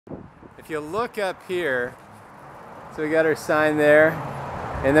If you look up here, so we got our sign there,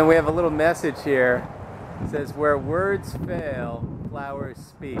 and then we have a little message here. It says, "Where words fail, flowers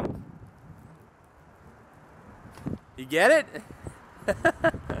speak." You get it?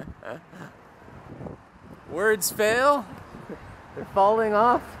 Words fail, they're falling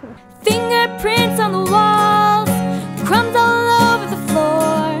off. Fingerprints on the walls, crumbs all over the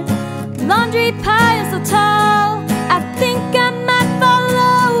floor, laundry pile so tall, I think I might fall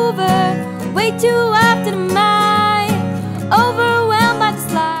over. Way too often am I overwhelmed by the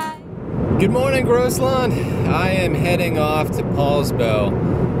slide. Good morning, Grossland. I am heading off to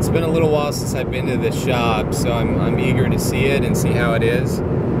Paulsbo. It's been a little while since I've been to the shop, so I'm eager to see it and see how it is.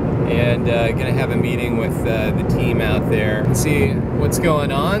 And gonna have a meeting with the team out there and see what's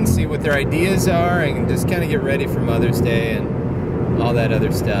going on, see what their ideas are, and just kind of get ready for Mother's Day and all that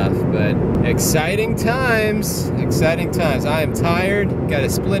other stuff. But exciting times, exciting times. I am tired, got a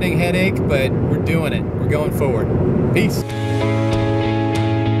splitting headache, but we're doing it. We're going forward. Peace.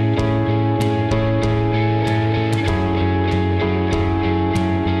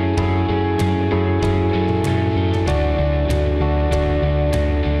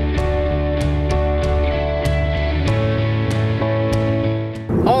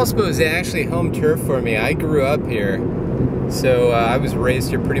 Paulsbo is actually home turf for me. I grew up here, so I was raised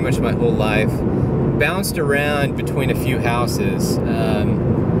here pretty much my whole life. Bounced around between a few houses,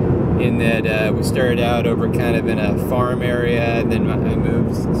 in that we started out over kind of in a farm area, and then I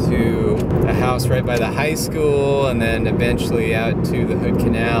moved to a house right by the high school, and then eventually out to the Hood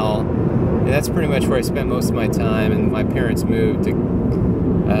Canal. And that's pretty much where I spent most of my time, and my parents moved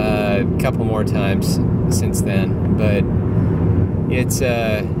a couple more times since then. But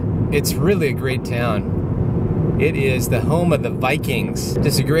it's really a great town. It is the home of the Vikings.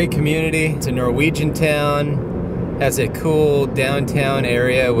 Just a great community. It's a Norwegian town. Has a cool downtown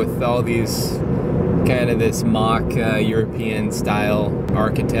area with all these kind of this mock European style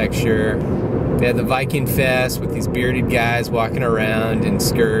architecture. They have the Viking Fest with these bearded guys walking around in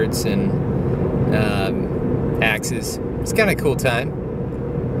skirts and axes. It's kind of a cool time.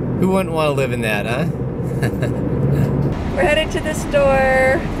 Who wouldn't want to live in that, huh? We're headed to the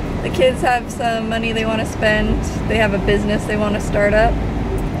store. The kids have some money they want to spend. They have a business they want to start up.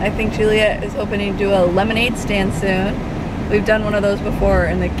 I think Juliette is hoping to do a lemonade stand soon. We've done one of those before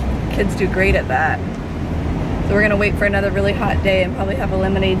and the kids do great at that. So we're gonna wait for another really hot day and probably have a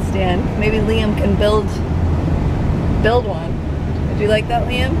lemonade stand. Maybe Liam can build one. Would you like that,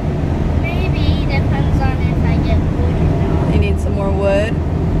 Liam? Maybe, depends on if I get wood or not. You need some more wood?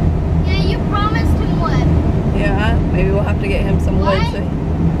 Yeah, you promised him wood. Yeah, maybe we'll have to get him some wood. What? So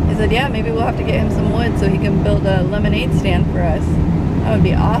he said, yeah, maybe we'll have to get him some wood so he can build a lemonade stand for us. That would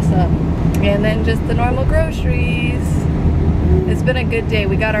be awesome. And then just the normal groceries. It's been a good day.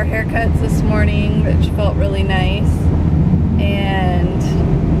 We got our haircuts this morning, which felt really nice. And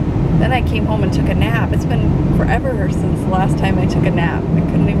then I came home and took a nap. It's been forever since the last time I took a nap. I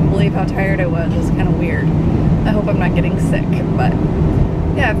couldn't even believe how tired I was. It was kind of weird. I hope I'm not getting sick, but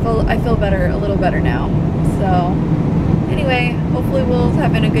yeah, I feel better, a little better now. So anyway, hopefully Will's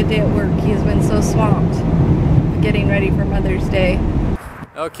having a good day at work. He's been so swamped getting ready for Mother's Day.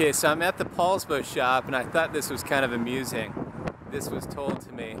 Okay, so I'm at the Paulsbo shop, and I thought this was kind of amusing. This was told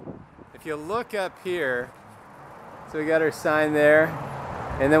to me. If you look up here, so we got our sign there,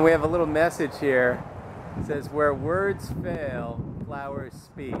 and then we have a little message here. It says, "Where words fail, flowers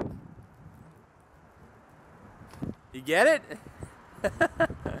speak." You get it?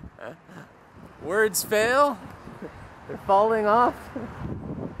 Words fail, they're falling off.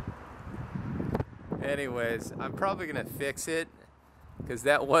 Anyways, I'm probably gonna fix it because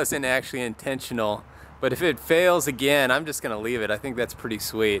that wasn't actually intentional. But if it fails again, I'm just gonna leave it. I think that's pretty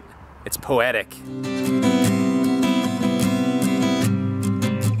sweet. It's poetic.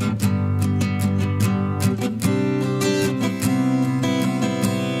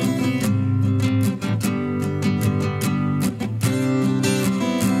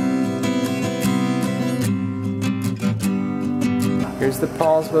 Here's the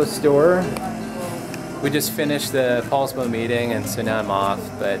Paulsbo store. We just finished the Paulsbo meeting, and so now I'm off,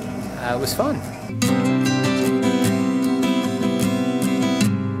 but it was fun.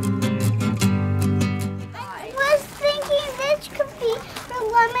 I was thinking this could be the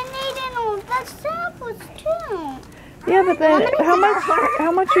lemonade and all that samples too. Yeah, but then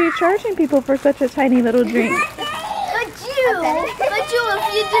how much are you charging people for such a tiny little drink? But you, if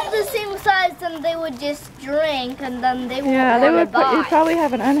you did the same size, then they would just drink, and then they would. Yeah, you'd probably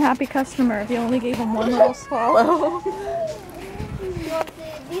have an unhappy customer if you only gave them one little swallow.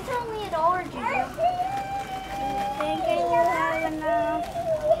 These are only $1, Judy. Thinking you have enough.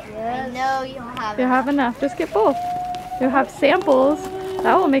 Yeah, No, you don't have You'll have enough. Just get both. You'll have samples.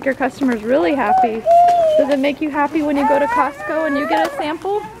 That will make your customers really happy. Does it make you happy when you go to Costco and you get a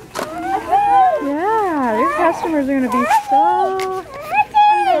sample? Yeah, your customers are going to be so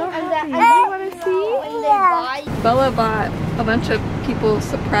happy. You want to see? Bella bought a bunch of people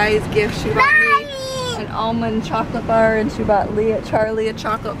surprise gifts. She bought me an almond chocolate bar, and she bought Charlie a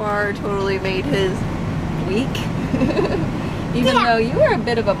chocolate bar. Totally made his week. Even though you were a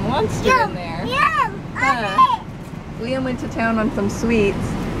bit of a monster in there. Liam went to town on some sweets,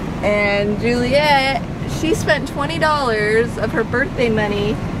 and Juliette, she spent $20 of her birthday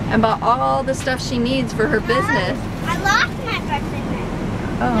money and bought all the stuff she needs for her business. I lost my birthday money.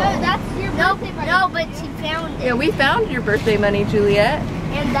 Oh. No, that's your birthday money. No, but she found it. Yeah, we found your birthday money, Juliette.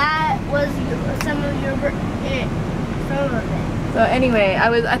 And that was some of your birthday. Some of it. So anyway,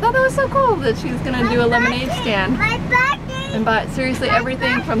 I thought that was so cool that she was gonna do a lemonade stand. My birthday. And bought seriously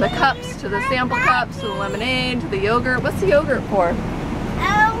everything from the cups to the sample cups to the lemonade to the yogurt. What's the yogurt for?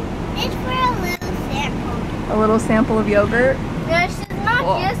 Oh, it's for a little sample. A little sample of yogurt? No, she's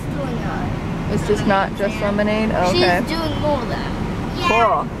not just doing that. It's just not just lemonade? Oh, okay. She's doing more of that.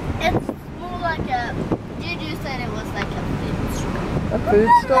 Cool. It's more like a, Juju said it was like a food store. A food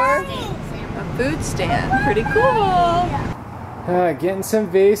store? A food stand. Pretty cool. Getting some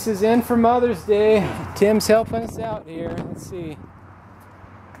vases in for Mother's Day. Tim's helping us out here. Let's see.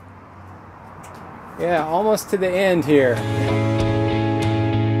 Yeah, almost to the end here.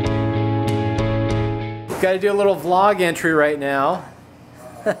 Got to do a little vlog entry right now.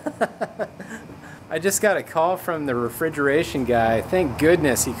 I just got a call from the refrigeration guy. Thank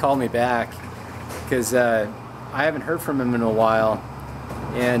goodness he called me back, because I haven't heard from him in a while.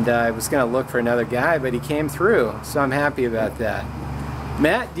 And I was going to look for another guy, but he came through, so I'm happy about that.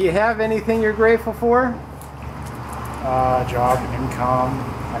 Matt, do you have anything you're grateful for? Job, income,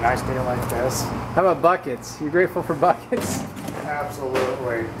 a nice day like this. How about buckets? You grateful for buckets?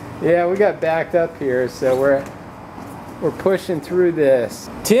 Absolutely. Yeah, we got backed up here, so we're pushing through this.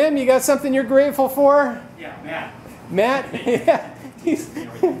 Tim, you got something you're grateful for? Yeah, Matt. Matt? Yeah,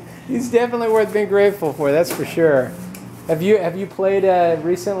 he's definitely worth being grateful for, that's for sure. Have you played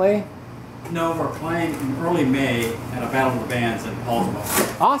recently? No, we're playing in early May at a Battle of the Bands in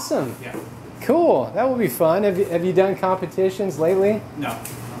Paulsville. Awesome. Yeah. Cool. That will be fun. Have you done competitions lately? No.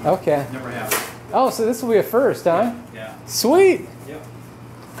 Okay. Never have. Oh, so this will be a first, huh? Yeah. Sweet. Yep.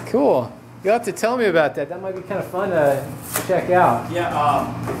 Cool. You'll have to tell me about that. That might be kind of fun to check out. Yeah.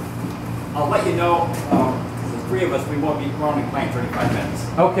 I'll let you know. The three of us, we're only playing 35 minutes.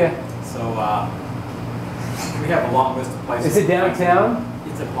 Okay. So we have a long list of places. Is it downtown?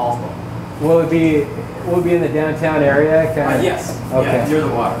 It's in Paulsville. Will it be in the downtown area? Yes. Okay. Yeah, near the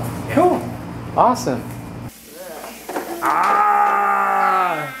water. Yeah. Cool. Awesome.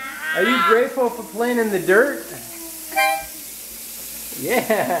 Ah! Are you grateful for playing in the dirt?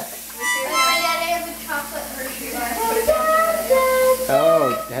 Yeah.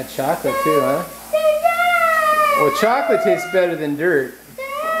 Oh, it had chocolate too, huh? Well, chocolate tastes better than dirt.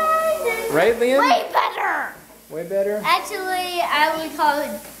 Right, Liam? Way better. Way better? Actually, I would call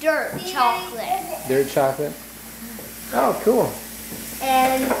it dirt chocolate. Dirt chocolate? Oh, cool.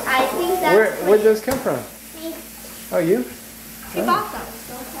 And I think that's Where'd those come from? Me. Oh, you? She bought them.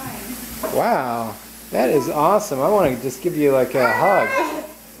 So fine. Wow. That is awesome. I want to just give you like a hug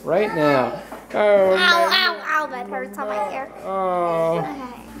right now. Oh, Ow, that hurts on my hair. Oh.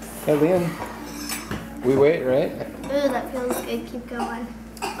 Okay. Hey, Liam. We wait, right? Ooh, that feels good. Keep going.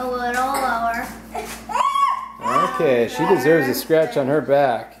 A little lower. Okay, she deserves a scratch on her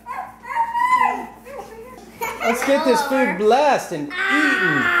back. Let's get this food blessed and eaten.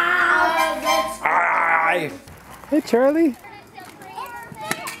 Ah. Hey, Charlie.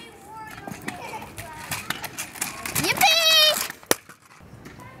 Yippee!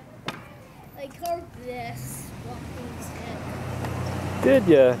 I carved this walking stick. Did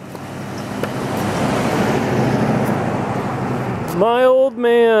ya? My old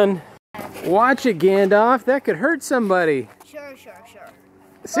man. Watch it, Gandalf. That could hurt somebody. Sure.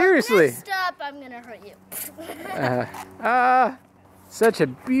 Seriously. Next up, I'm gonna hurt you. Such a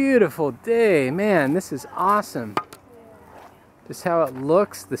beautiful day. Man, this is awesome. Just how it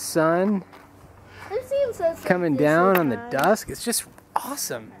looks, the sun coming down on the dusk. It's just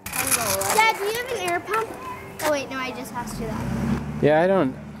awesome. Dad, do you have an air pump? Oh wait, no, I just asked you that. Yeah, I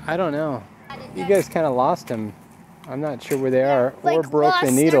don't know. You guys kind of lost them. I'm not sure where they are. Or broke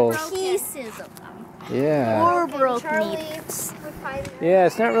the needles. Pieces of them. Yeah. Or broke needles. Yeah,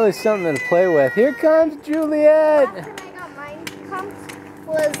 it's not really something to play with. Here comes Juliette. After I got mine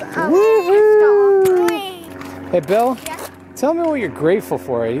was Woohoo! Hey, Bill. Yeah. Tell me what you're grateful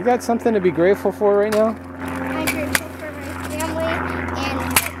for. You got something to be grateful for right now? I'm grateful for my family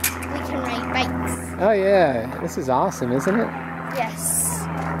and we can ride bikes. Oh yeah, this is awesome, isn't it? Yes.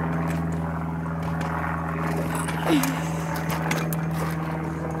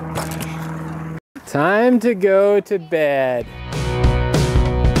 Time to go to bed.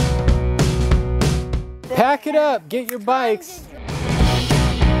 Pack it up, get your bikes.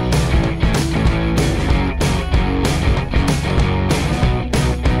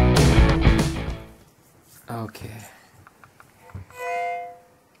 Okay.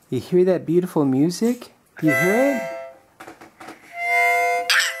 You hear that beautiful music? Do you hear it?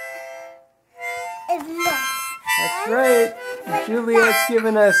 That's right. Juliette's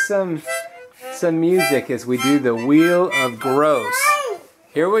giving us some music as we do the Wheel of Gross.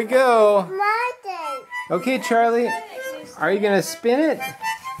 Here we go. Okay, Charlie. Are you gonna spin it?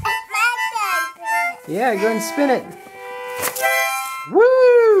 Yeah, go and spin it.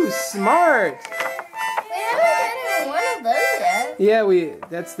 Woo! Smart. We haven't done one of those yet. Yeah,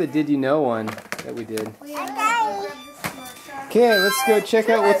 that's the Did You Know one that we did. Okay, let's go check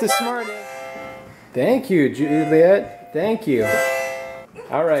out what the smart is. Thank you, Juliette. Thank you.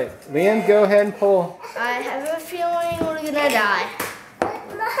 All right, Liam, go ahead and pull. I have a feeling we're gonna die.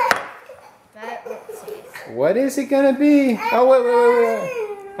 What is it gonna be? Oh,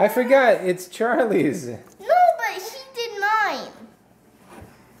 wait. I forgot, it's Charlie's. No, but he did mine.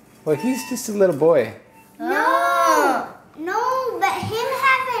 Well, he's just a little boy. No, but him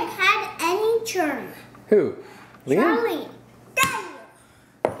haven't had any turn. Who? Liam? Charlie.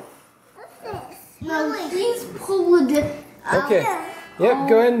 No, he's pulled it. Okay. Yep,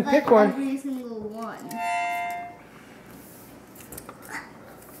 go ahead and pick one. Every single one.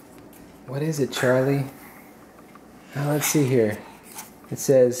 What is it, Charlie? Oh, let's see here. It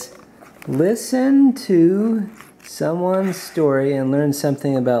says, listen to someone's story and learn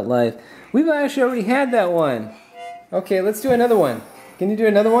something about life. We've actually already had that one. Okay, let's do another one. Can you do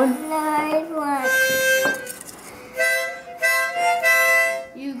another one? Nice one.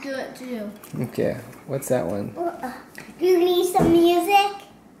 You do it too. Okay, what's that one? You need some music?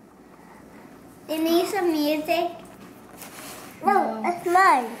 You need some music? No, it's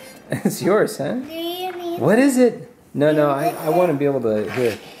mine. It's yours, huh? Do you need What is it? No, I want to be able to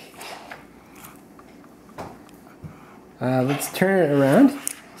hear it. Let's turn it around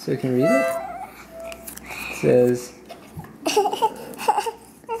so we can read it. It says,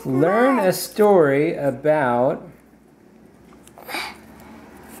 learn a story about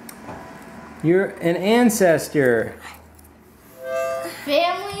an ancestor.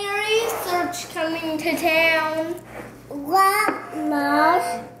 family research coming to town? What, Mom?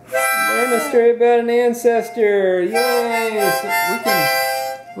 Learn a story about an ancestor. Yay! So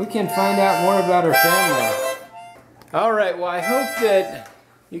we can find out more about our family. All right. Well, I hope that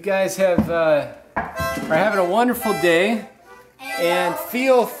you guys are having a wonderful day, and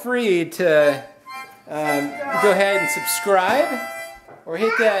feel free to go ahead and subscribe or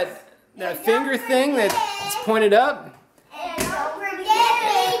hit that finger thing that's pointed up. And don't forget,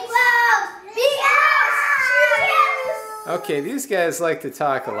 be close. Okay, these guys like to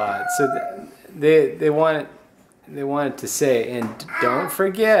talk a lot, so they want it to say, and don't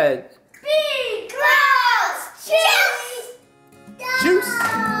forget. Be close. Juice. Juice.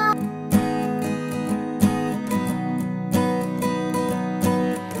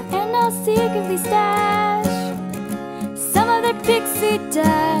 And I'll secretly stash some of their pixie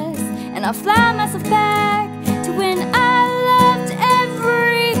dust, and I'll fly myself back